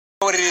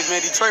what it is,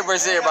 man. Detroit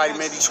versus everybody,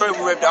 man. Detroit,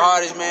 we rep the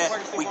hardest, man.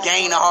 We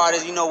gain the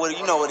hardest. You know what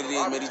it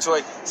is, man.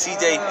 Detroit,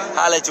 CJ,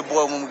 holla at your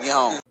boy when we get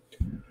home.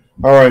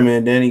 All right,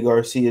 man. Danny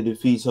Garcia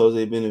defeats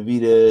Jose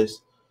Benavidez.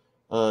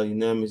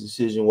 Unanimous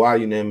decision. Why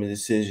unanimous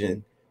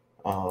decision?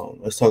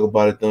 Let's talk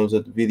about it. Thumbs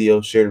up the video,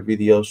 share the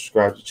video,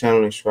 subscribe to the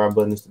channel. The subscribe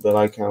button is the bell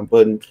icon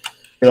button.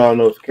 Hit all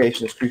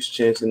notifications, increase the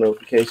chance of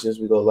notifications.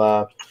 We go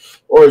live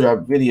or drop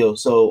a video.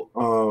 So,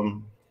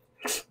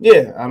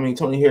 yeah, I mean,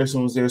 Tony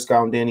Harrison was there,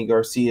 scouting Danny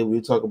Garcia.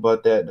 We'll talk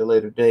about that at a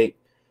later date.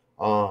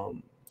 But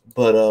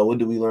what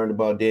did we learn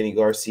about Danny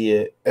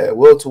Garcia at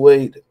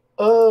welterweight?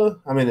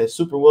 At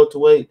super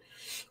welterweight,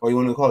 or you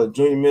want to call it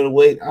junior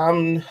middleweight?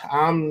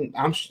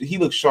 He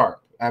looked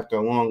sharp after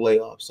a long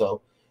layoff,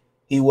 so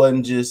he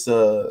wasn't just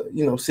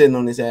sitting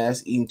on his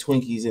ass eating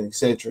Twinkies and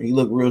etc. He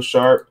looked real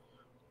sharp.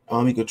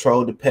 He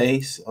controlled the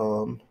pace.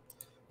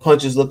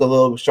 Punches look a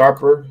little bit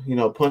sharper.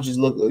 Punches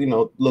look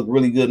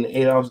really good in the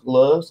 8-ounce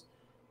gloves.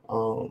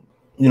 You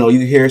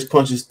can hear his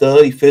punches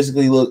thud. He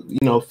physically looked,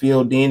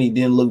 filled in. He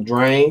didn't look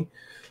drained.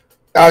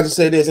 I'll just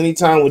say this: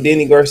 anytime with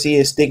Danny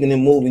Garcia is sticking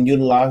and moving,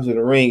 utilizing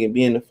the ring and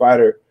being the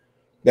fighter,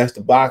 that's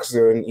the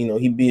boxer, and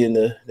he being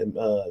the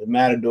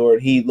matador,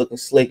 and he looking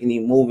slick and he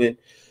moving,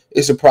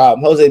 it's a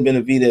problem. Jose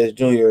Benavidez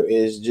Jr.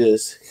 is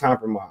just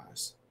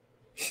compromised.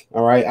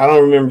 All right, I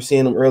don't remember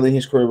seeing him early in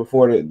his career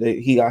before that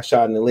he got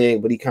shot in the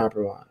leg, but he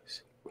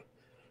compromised.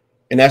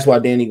 And that's why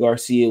Danny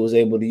Garcia was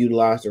able to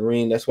utilize the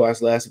ring. That's why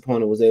his last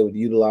opponent was able to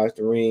utilize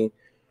the ring.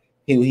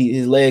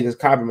 His leg is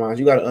compromised.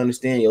 You got to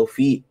understand your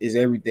feet is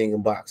everything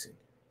in boxing.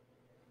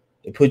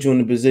 It puts you in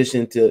the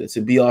position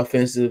to be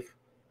offensive.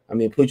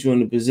 Put you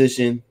in the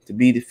position to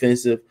be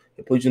defensive.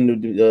 It puts you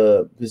in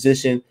the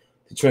position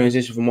to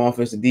transition from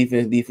offense to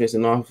defense, defense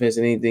and offense,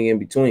 and anything in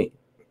between.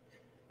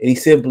 And he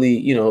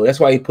simply, that's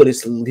why he put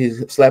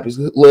slap his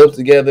gloves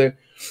together.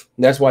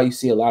 That's why you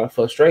see a lot of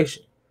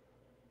frustration.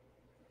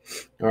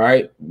 All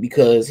right,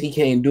 because he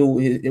can't do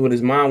what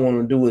his mind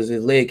want to do, is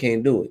his leg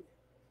can't do it.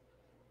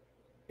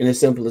 And it's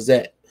simple as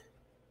that.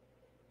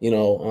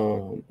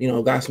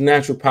 Got some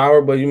natural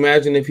power, but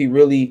imagine if he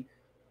really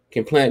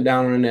can plant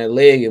down on that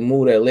leg and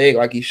move that leg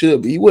like he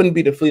should be. He wouldn't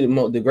be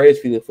the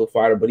greatest fleet of foot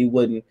fighter, but he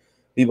wouldn't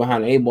be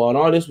behind the 8-ball. And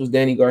all this was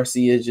Danny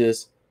Garcia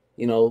just,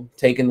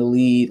 taking the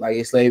lead like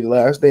a slave the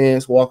last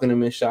dance, walking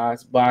him in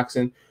shots,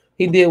 boxing.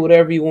 He did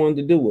whatever he wanted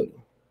to do with him.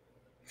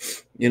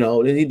 He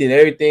did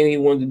everything he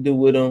wanted to do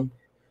with him.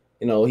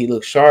 He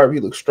looked sharp. He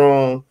looked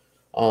strong.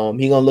 He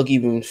going to look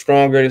even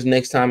stronger this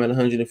next time at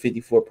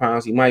 154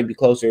 pounds. He might be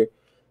closer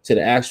to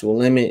the actual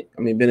limit.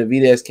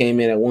 Benavidez came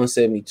in at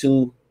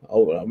 172,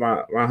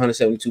 around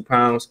 172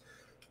 pounds,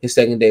 his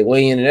second day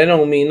weigh-in, and that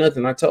don't mean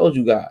nothing. I told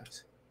you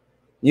guys.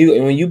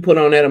 When you put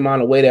on that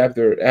amount of weight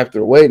after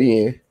a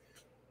weigh-in,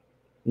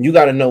 you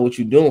got to know what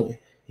you're doing,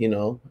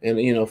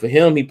 And, for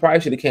him, he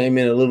probably should have came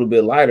in a little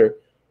bit lighter,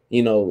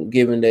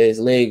 given that his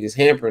leg is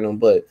hampering him.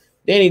 But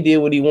Danny did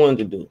what he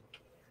wanted to do.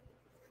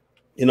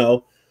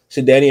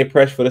 Should Danny have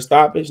pressed for the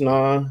stoppage?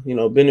 Nah.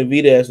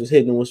 Benavidez was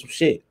hitting him with some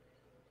shit.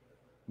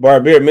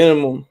 Bare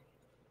minimum,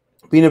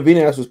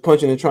 Benavidez was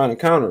punching and trying to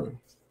counter him.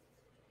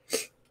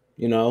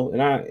 He's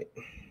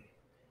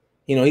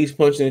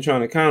punching and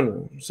trying to counter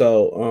him.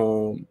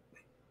 So,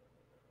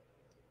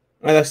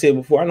 like I said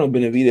before, I know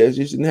Benavidez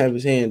just didn't have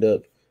his hand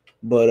up.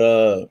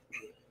 But,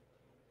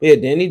 yeah,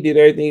 Danny did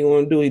everything he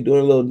wanted to do. He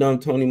doing a little dumb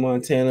Tony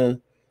Montana,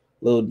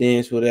 little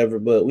dance, whatever.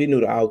 But we knew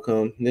the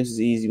outcome. This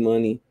is easy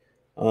money.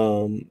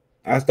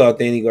 I thought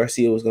Danny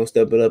Garcia was going to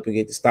step it up and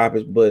get the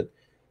stoppage, but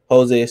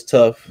Jose is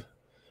tough.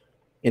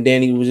 And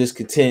Danny was just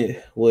content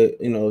with,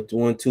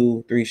 1,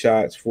 2, 3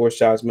 shots, 4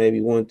 shots, maybe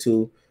 1,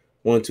 2,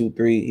 1, 2,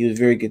 3. He was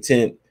very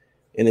content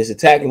in his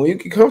attacking. When you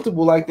get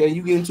comfortable like that,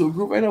 you get into a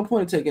group. Ain't no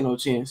point in taking no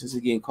chances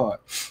of getting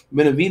caught.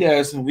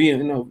 Benavidez, we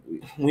don't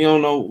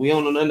know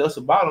nothing else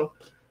about him.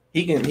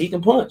 He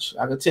can punch.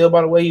 I could tell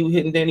by the way he was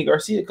hitting Danny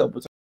Garcia a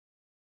couple times.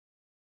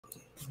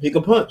 He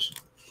can punch.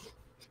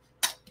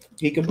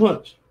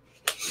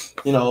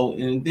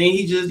 And then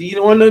he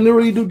don't want nothing to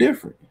really do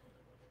different.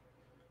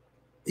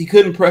 He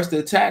couldn't press the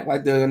attack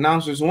like the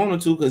announcers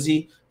wanted to because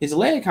his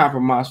leg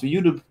compromised. For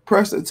you to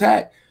press the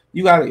attack,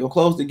 you got to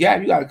close the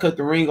gap. You got to cut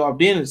the ring off,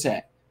 then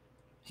attack.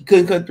 He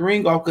couldn't cut the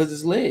ring off because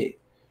his leg.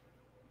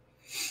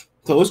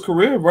 So his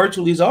career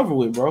virtually is over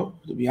with, bro.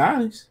 To be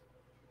honest,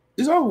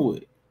 it's over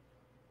with.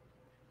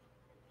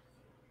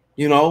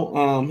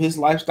 His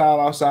lifestyle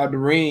outside the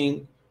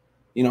ring,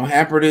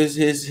 hampered his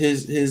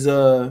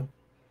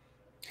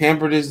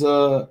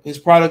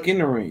product in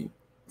the ring,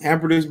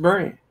 hampered his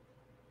brand.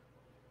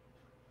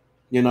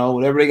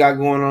 Whatever they got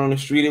going on the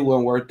street, it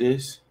wasn't worth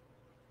this.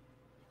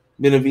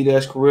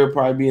 Benavidez's career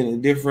probably be in a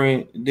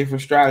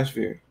different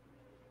stratosphere.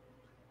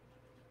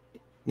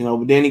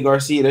 But Danny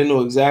Garcia, they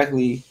knew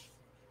exactly,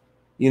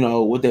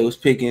 what they was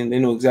picking. They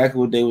knew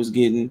exactly what they was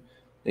getting.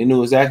 They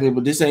knew exactly,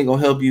 but this ain't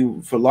gonna help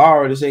you for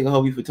Lara. This ain't gonna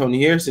help you for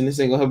Tony Harrison. This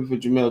ain't gonna help you for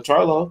Jamel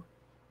Charlo.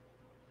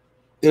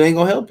 It ain't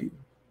gonna help you.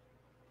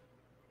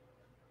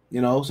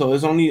 So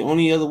it's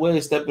only other way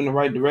to step in the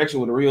right direction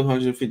with a real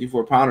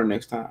 154-pounder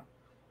next time.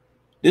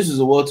 This is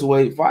a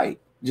welterweight fight.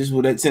 just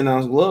with that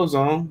 10-ounce gloves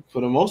on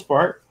for the most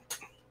part.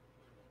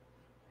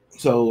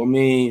 So I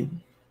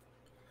mean,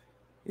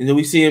 if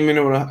we see him in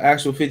there with an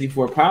actual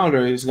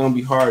 54-pounder, it's gonna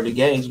be hard to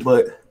gauge.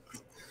 But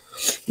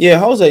yeah,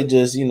 Jose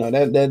just,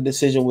 that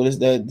decision with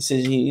that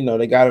decision,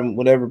 they got him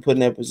whatever put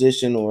in that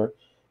position, or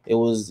it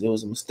was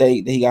a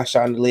mistake that he got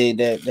shot in the leg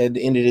that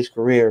ended his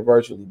career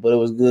virtually. But it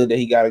was good that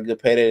he got a good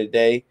payday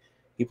today.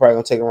 He probably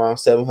gonna take around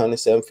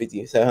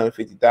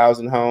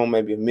 750,000 home,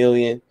 maybe $1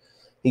 million.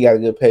 He got a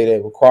good payday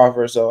with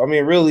Crawford. So I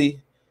mean,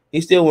 really, he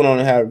still went on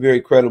to have a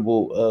very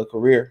credible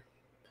career,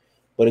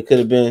 but it could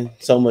have been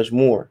so much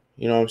more.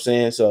 You know what I'm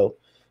saying? So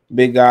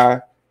big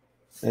guy,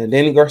 and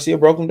Danny Garcia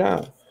broke him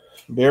down.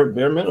 Bare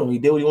minimum, he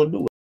did what he wanted to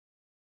do.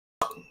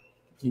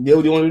 He did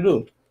what he wanted to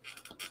do.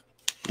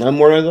 Nothing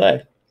more than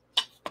that.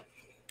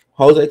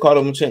 Jose caught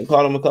him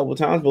a couple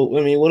times, but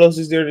I mean, what else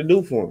is there to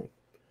do for him?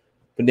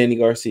 For Danny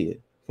Garcia,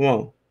 come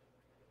on.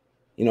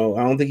 I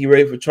don't think he's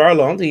ready for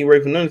Charlo. I don't think he's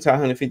ready for none of the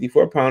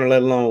 154-pounder,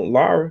 let alone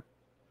Lara.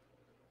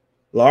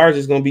 Lara's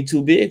just gonna be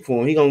too big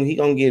for him. He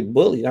gonna get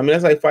bullied. I mean,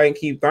 that's like fighting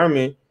Keith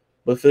Thurman,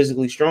 but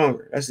physically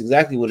stronger. That's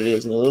exactly what it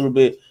is. And a little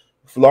bit,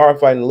 Lara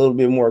fighting a little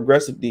bit more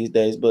aggressive these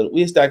days. But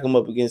we stack him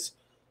up against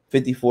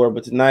 54.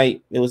 But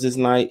tonight, it was his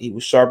night. He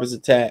was sharp as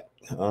attack.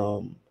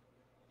 No,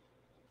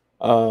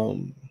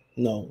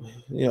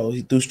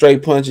 he threw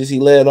straight punches. He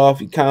led off.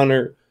 He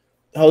countered.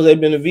 Jose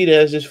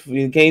Benavidez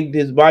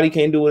his body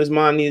can't do what his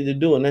mind needed to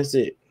do, and that's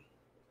it.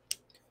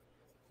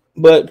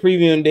 But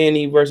previewing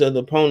Danny versus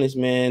other opponents,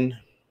 man,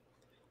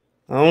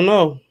 I don't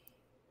know,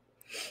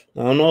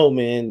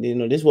 man.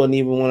 This wasn't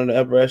even one of the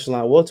upper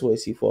echelon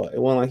welterweights he fought. It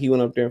wasn't like he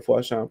went up there and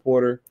fought Sean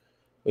Porter.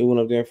 Or he went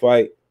up there and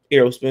fight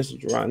Errol Spencer,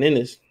 Jerron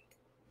Ennis.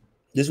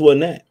 This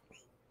wasn't that.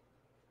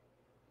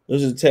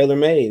 This is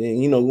tailor-made,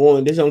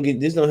 and this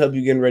don't help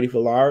you getting ready for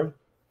Lara. This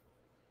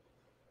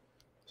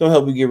don't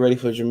help you get ready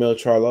for Jermell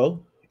Charlo.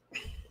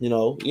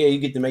 You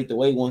get to make the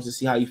weight once to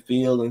see how you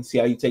feel and see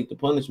how you take the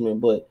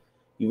punishment, but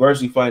you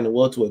virtually fighting a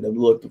welterweight that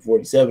blew up to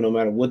 47, no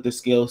matter what the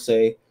scales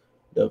say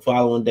the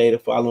following day, the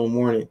following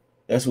morning.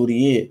 That's what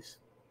he is.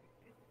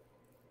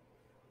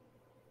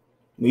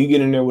 When you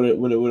get in there with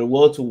a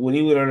welterweight, when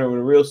you get in there with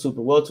a real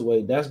super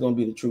welterweight, that's gonna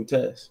be the true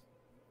test.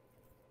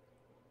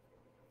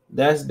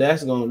 That's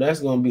gonna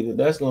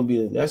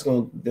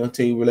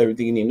tell you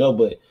everything you need to know.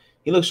 But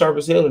he looks sharp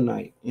as hell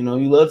tonight. You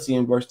love to see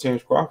him versus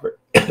Terrence Crawford.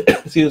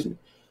 Excuse me.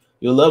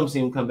 You'll love to see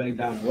him come back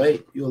down the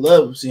weight. You'll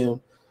love to see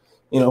him,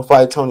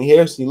 fight Tony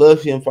Harrison. You love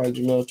to see him fight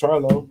Jermell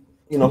Charlo.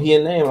 He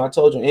a name. I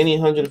told you, any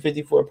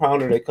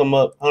 154-pounder that come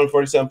up,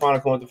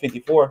 147-pounder come up to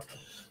 54,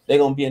 they're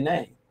going to be a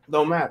name.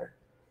 Don't matter.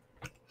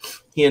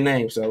 He a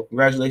name. So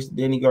congratulations to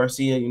Danny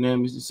Garcia,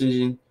 unanimous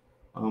decision.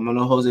 I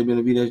know Jose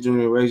Benavidez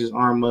Jr. raised his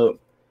arm up.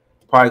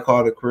 Probably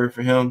called a career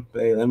for him.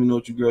 But hey, let me know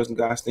what you girls and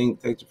guys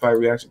think. Take your fight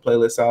reaction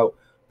playlist out.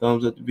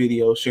 Thumbs up the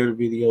video. Share the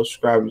video.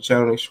 Subscribe to the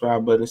channel.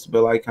 Subscribe button. It's the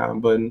bell icon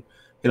button.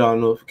 Hit all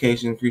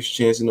notifications, increase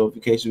your chance of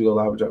notifications. We go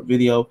live and drop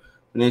video.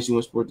 And then you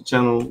want to support the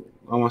channel,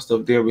 all my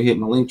stuff there. We hit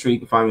my link tree. You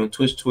can find me on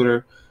Twitch,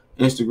 Twitter,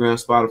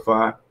 Instagram,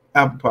 Spotify,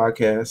 Apple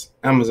Podcasts,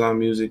 Amazon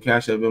Music,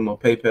 Cash App, Venmo,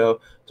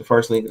 PayPal. The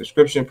first link in the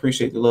description.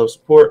 Appreciate the love,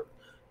 support.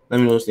 Let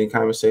me know what's in the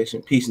comment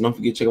section. Peace. And don't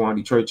forget to check out my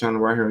Detroit channel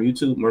right here on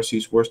YouTube. Mercy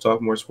Sports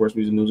Talk, more sports,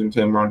 music, news, and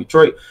entertainment around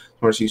Detroit.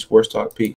 Mercy Sports Talk. Peace.